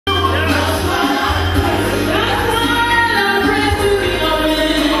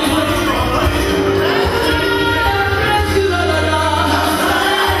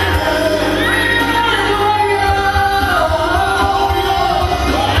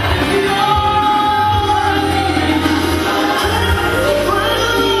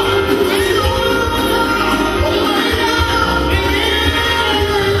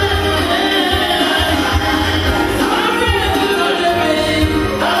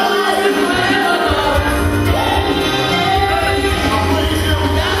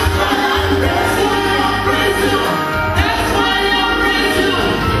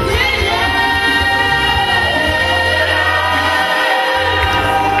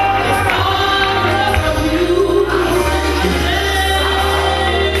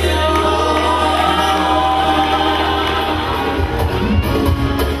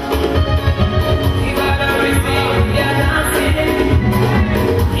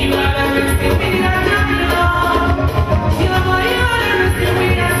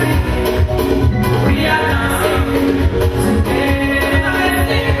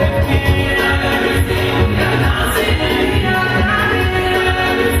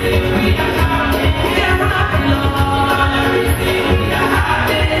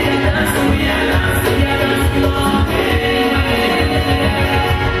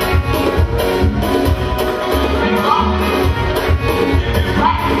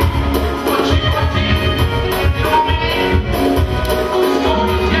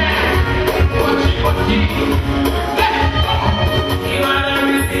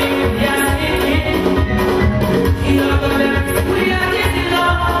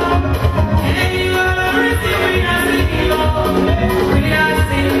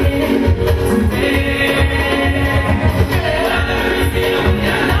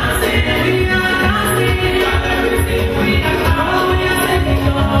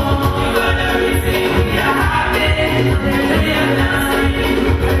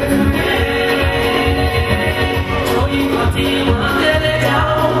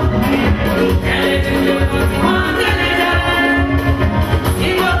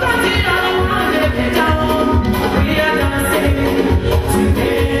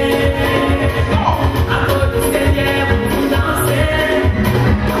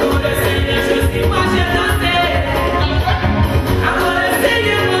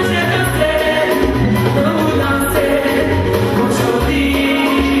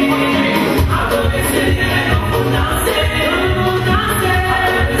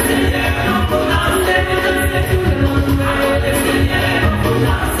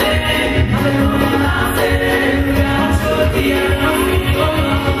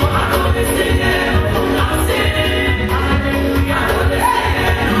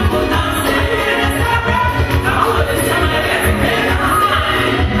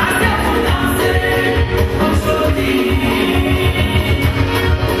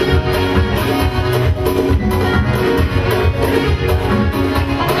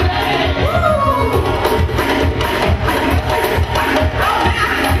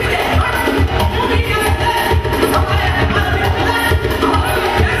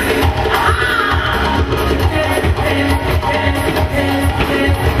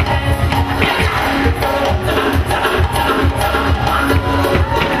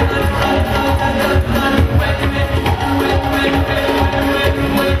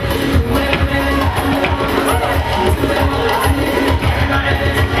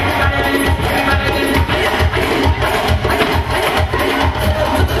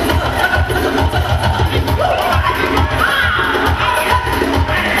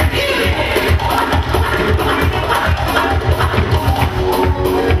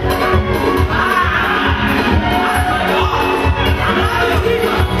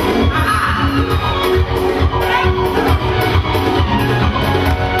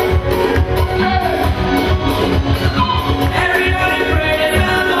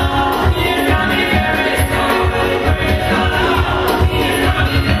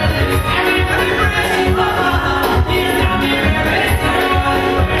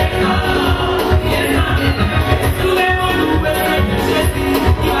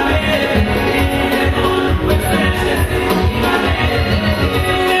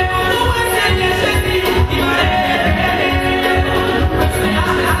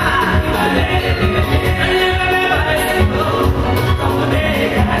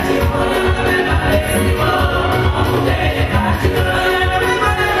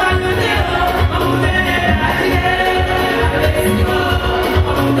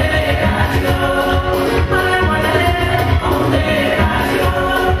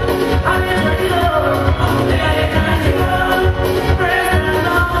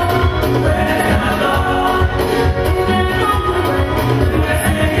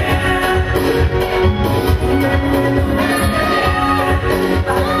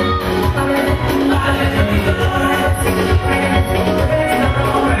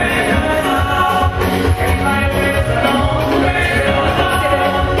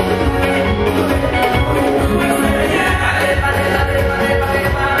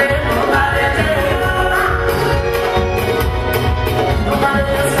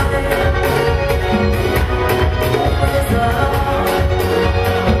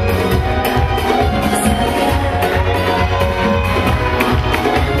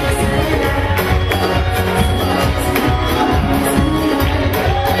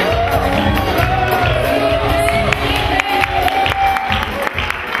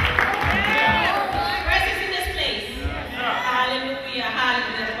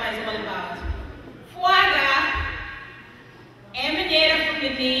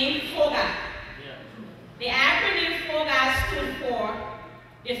name FOAGA. The acronym FOAGA stood for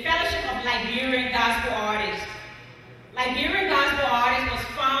the Fellowship of Liberian Gospel Artists. Liberian Gospel Artists was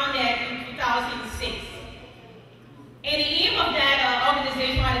founded in 2006. And the aim of that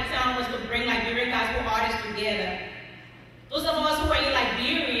organization at the time was to bring Liberian Gospel artists together. Those of us who were in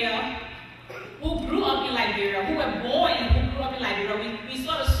Liberia, who grew up in Liberia, who were born and who grew up in Liberia, we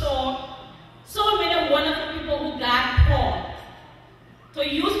sort of saw so many wonderful people who God called to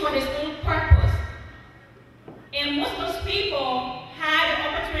use for his own purpose. And most of those people had the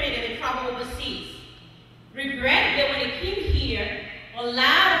opportunity to travel overseas. Regrettably, when they came here, a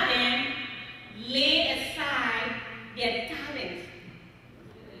lot of them laid aside their talents.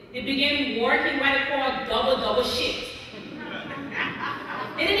 They began working what they call double shifts.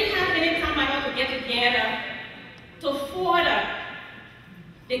 They didn't have any time at all to get together to further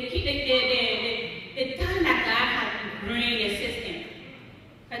the talent that God had ingrained in their system,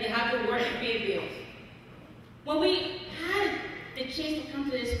 because they have to work and pay bills. When we had the chance to come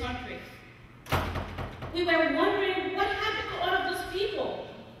to this country, we were wondering what happened to all of those people.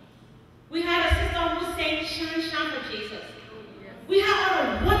 We had a sister who sang "Shine, Shine for Jesus." We had all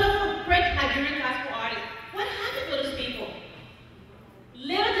the wonderful, great Liberian gospel artists. What happened to those people?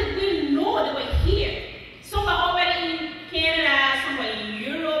 Little did we know they were here. Some were already in Canada, some were in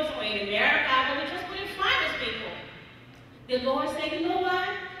Europe, some were in America, but we just couldn't find those people. The Lord said, you know what?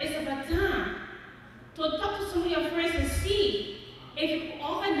 It's about time to talk to some of your friends and see if you can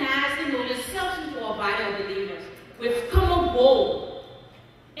organize yourselves into a body of believers with common goal,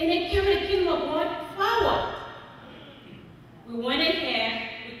 and then carry the kingdom of God forward. We went ahead,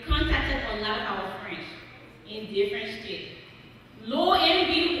 we contacted a lot of our friends in different states. Low-end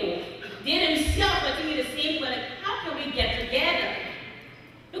people, they themselves were thinking the same way, like, how can we get together?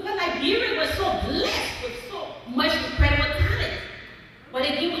 Because Liberia was so blessed with so much incredible talent. But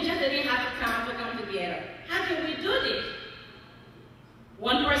again, we just didn't have the time to come together. How can we do this?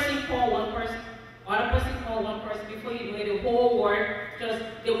 One person called one person, other person called one person. Before you know it, the whole world just,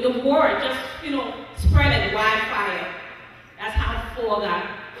 the word just, spread like wildfire. That's how FOAGA,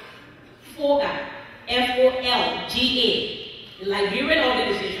 F-O-L-G-A, the Liberian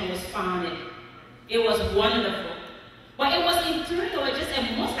organization was founded. It was wonderful. But it was internal, just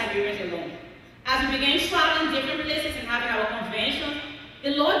amongst Liberians alone. As we began traveling different places and having our conventions,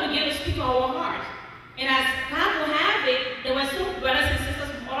 the Lord began to speak to our hearts. And as God will have it, there were some brothers and sisters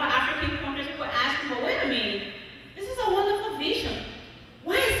from other African countries who were asking, well, wait a minute, this is a wonderful vision.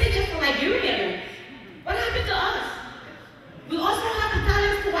 Why is it just for Liberia alone? What happened to us? We also have the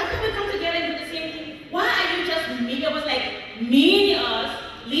talents, so why can't we come together and do the same thing? Why are you just me? It was like me and us,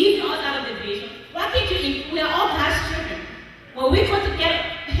 leaving us out of the vision. Why can't you? We are all God's children. When we go to get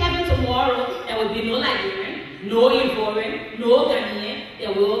heaven tomorrow, there will be no Liberian, no Ivorian, no Ghanaian.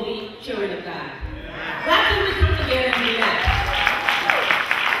 There will be children of God. Why can't we come together and do that?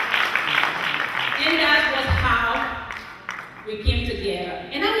 And that was how we came together.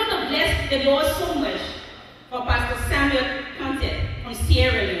 And I want to bless the Lord so much for Pastor Samuel Conte from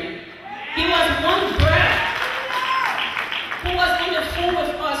Sierra Leone. He was one brother who was on the phone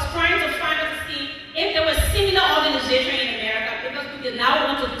with us trying to find out to see if there was similar organization in America, because we did not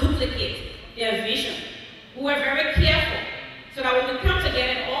want to duplicate their vision. We were very careful so that when we come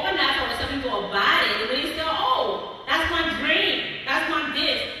together and organize ourselves into a body, we say, oh, that's my dream, that's my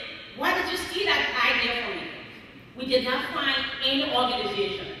this. Why did you see that idea from me? We did not find any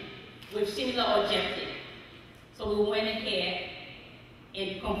organization with similar objectives. So we went ahead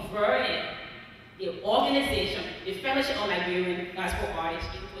and converted the organization, the Fellowship of Liberian Gospel Artists,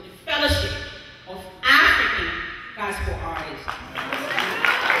 into the Fellowship of African Gospel Artists.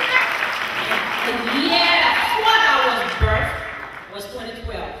 And the year that FOAGA was birthed was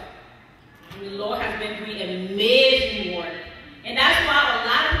 2012. And the Lord has been doing amazing work. And that's why a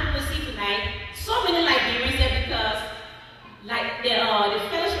lot of people see tonight, so many Liberians there, because like the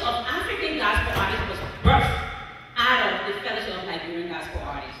Fellowship of African Gospel Artists was birthed out of the Fellowship of Liberian Gospel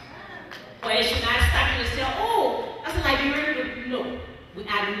Artists. But it should not stop you to say, oh, that's a Liberian group. No, we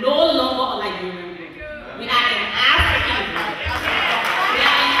are no longer a Liberian group. We are an African group. We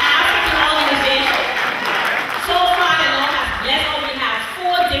are an African organization. So far, the Lord has blessed us. We have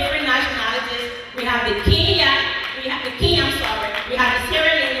 4 different nationalities. We have the Kenyan, we have the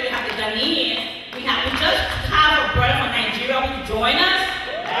Sierra Leone, we have the Ghanaians. We just have a brother from Nigeria who joined us.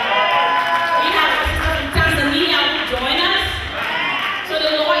 We have a sister from Tanzania who joined us. So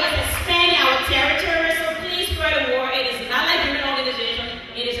the Lord is expanding our territory. So please spread the word. It is not like an organization.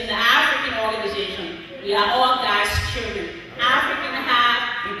 It is an African organization. We are all God's children. Africans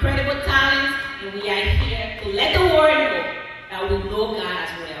have incredible talents, and we are here to let the world know that we know God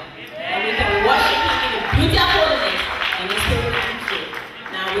as well.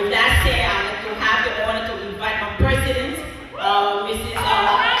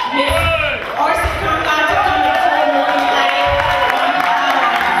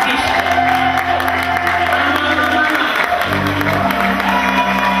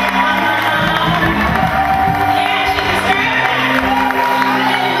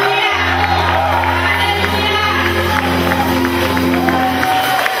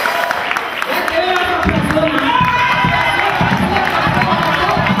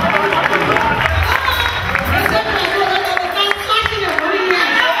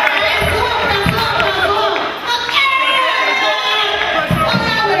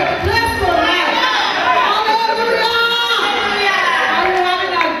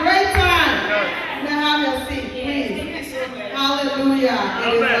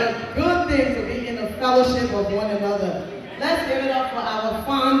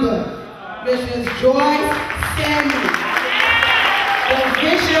 Mrs. Joyce Sandy. The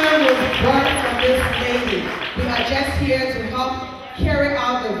vision was birthed from this lady. We are just here to help carry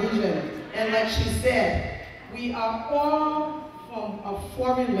out the vision. And like she said, we are all from a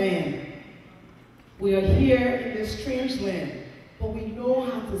foreign land. We are here in this strange land, but we know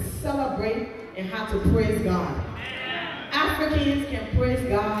how to celebrate and how to praise God. Africans can praise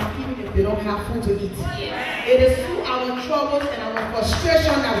God even if they don't have food to eat. It is through our troubles and our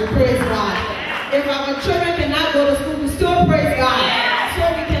frustration that we praise God. If our children cannot go to school, we still praise God. So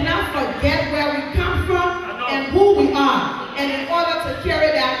we cannot forget where we come from and who we are. And in order to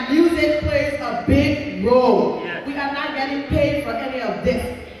carry that, music plays a big role. We are not getting paid for any of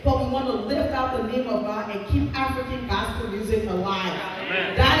this, but we want to lift out the name of God and keep African gospel music alive.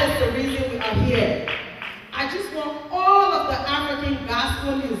 That is the reason we are here. I just want all of the African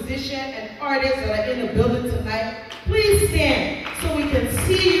gospel musicians and artists that are in the building tonight, please stand so we can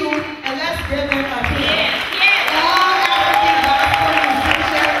see you, and let's give them a hand. All African gospel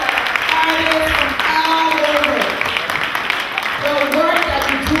musicians, artists from all over. The work that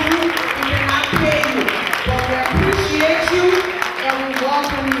you do, we cannot pay you, but we appreciate you and we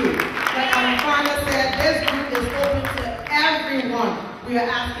welcome you. Like our father said, this group is open to everyone. We are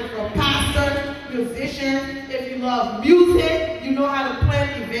asking for pastors, musicians. If you love music, you know how to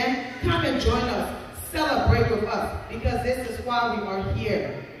plan events, come and join us. Celebrate with us, because this is why we are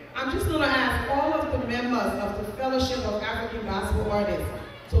here. I'm just going to ask all of the members of the Fellowship of African Gospel Artists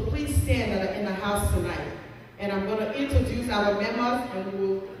to please stand that are in the house tonight. And I'm going to introduce our members and we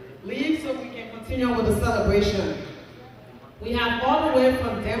will leave so we can continue with the celebration. We have all the way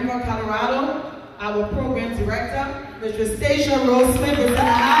from Denver, Colorado, our program director, Mr. Stacia Rose Smith is in the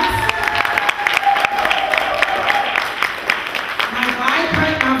house.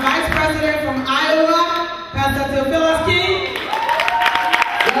 My vice president from Iowa, Pastor Theophilus King.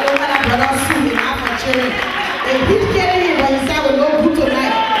 If he's getting it, but he said we're no good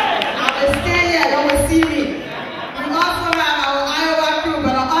tonight. I will stay here, don't will see me. We also have our Iowa crew,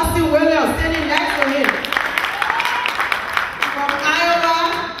 Brother Austin Williams standing next to him. From Iowa,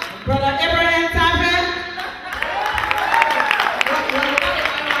 Brother Abraham Taffet.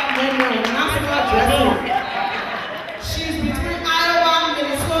 She's between Iowa,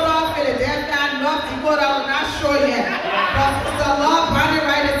 Minnesota, Philadelphia, North Dakota. We're not sure yet. But Sister Love Bonnie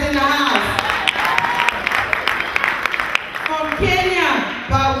Wright is in the house. From Kenya,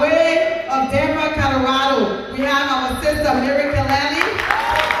 by way of Denver, Colorado, we have our sister Mary Kalani.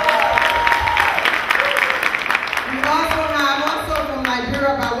 We also have from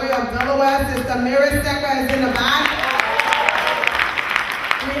Liberia, by way of Delaware, Sister Mary Sekwa is in the back.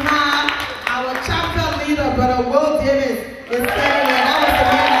 We have our chapter leader, Brother Will Davis, is standing there. That was the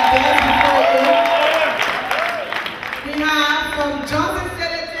man that danced before you. We have from Johnson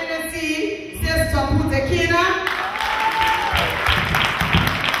City, Tennessee, Sister Putekina.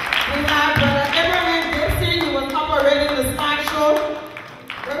 We have Brother Abraham Gibson, who was operating the slideshow.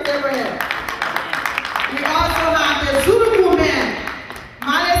 Where's Abraham? We also have the Zulu man,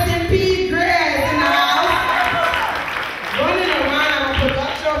 Madison P. Gray is in the house. Running around, our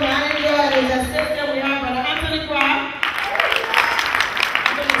production manager and his assistant, we have Brother Anthony Crowd.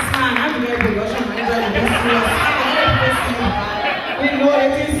 I'm very production manager and this serious. We know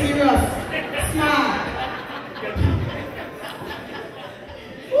it is serious. Smile.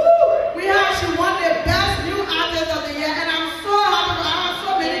 We actually won the best new artist of the year, and I'm so happy. I have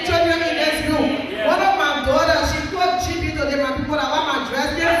so many children in this room. One of my daughters, she put GP to them, and people that want my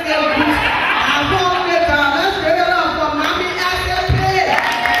dress, they feel good. I hold it down. Let's give it up for Mommy SLP.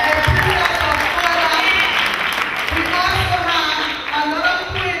 And people that support us. We also have another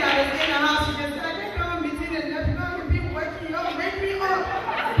queen that is in the house. She just said, I can't come to meeting and let people be waking up, wake me up.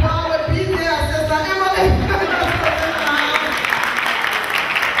 So I would be there, Sister Emily.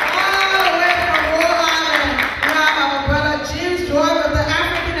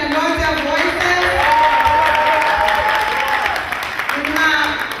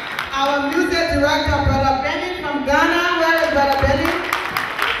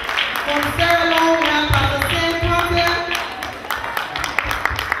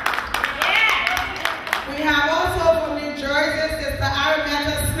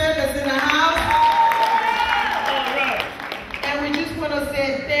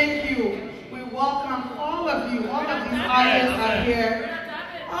 Artists are here.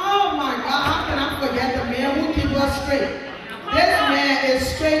 Oh my God, how can I forget the man who keeps us straight? This man is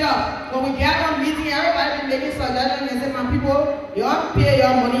straight up. When we get on meeting, everybody be making suggestions and say, my people, y'all pay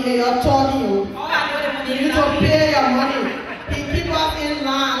your money and y'all talking. You need to pay your money. He keep us in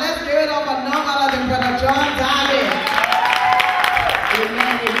line. Let's give it up for none other than Brother John David.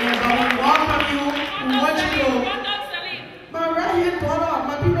 Amen, amen. But we walk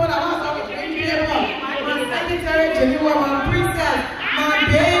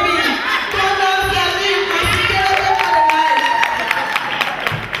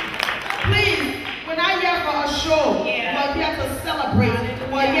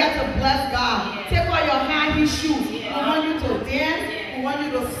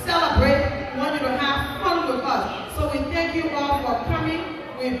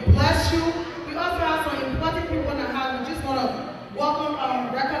We bless you. We also have some important people in the house. We just want to welcome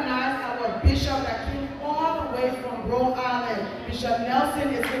recognize our bishop that came all the way from Rhode Island. Bishop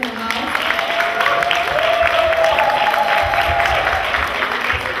Nelson is here